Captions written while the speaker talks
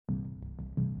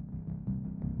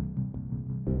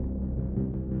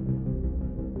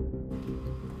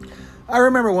I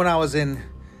remember when I was in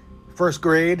first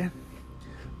grade,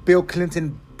 Bill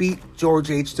Clinton beat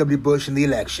George H.W. Bush in the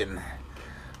election.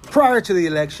 Prior to the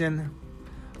election,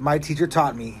 my teacher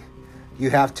taught me you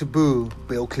have to boo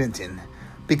Bill Clinton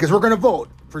because we're going to vote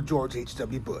for George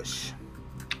H.W. Bush.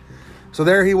 So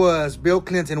there he was, Bill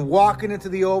Clinton, walking into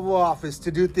the Oval Office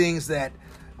to do things that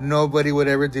nobody would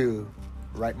ever do.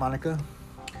 Right, Monica?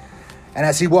 And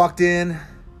as he walked in,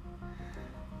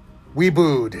 we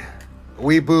booed.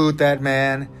 We booed that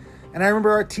man. And I remember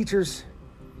our teachers,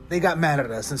 they got mad at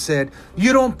us and said,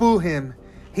 "You don't boo him.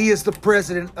 He is the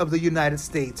president of the United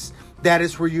States. That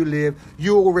is where you live.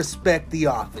 You will respect the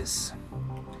office."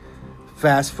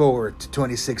 Fast forward to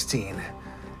 2016,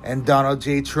 and Donald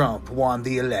J. Trump won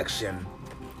the election.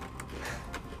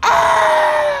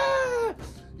 Ah!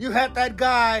 You had that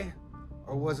guy,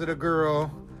 or was it a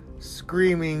girl,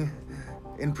 screaming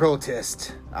in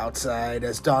protest outside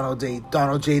as Donald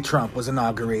J. Trump was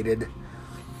inaugurated.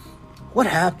 What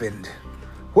happened?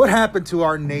 What happened to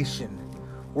our nation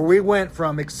where we went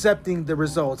from accepting the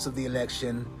results of the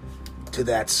election to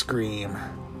that scream,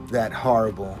 that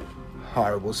horrible,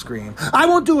 horrible scream? I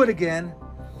won't do it again.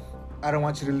 I don't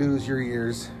want you to lose your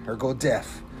ears or go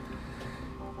deaf.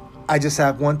 I just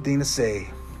have one thing to say.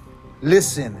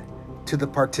 Listen to the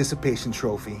participation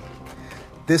trophy.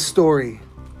 This story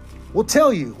will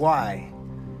tell you why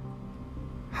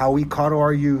how we coddle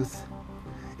our youth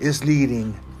is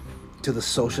leading to the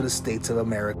socialist states of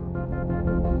America.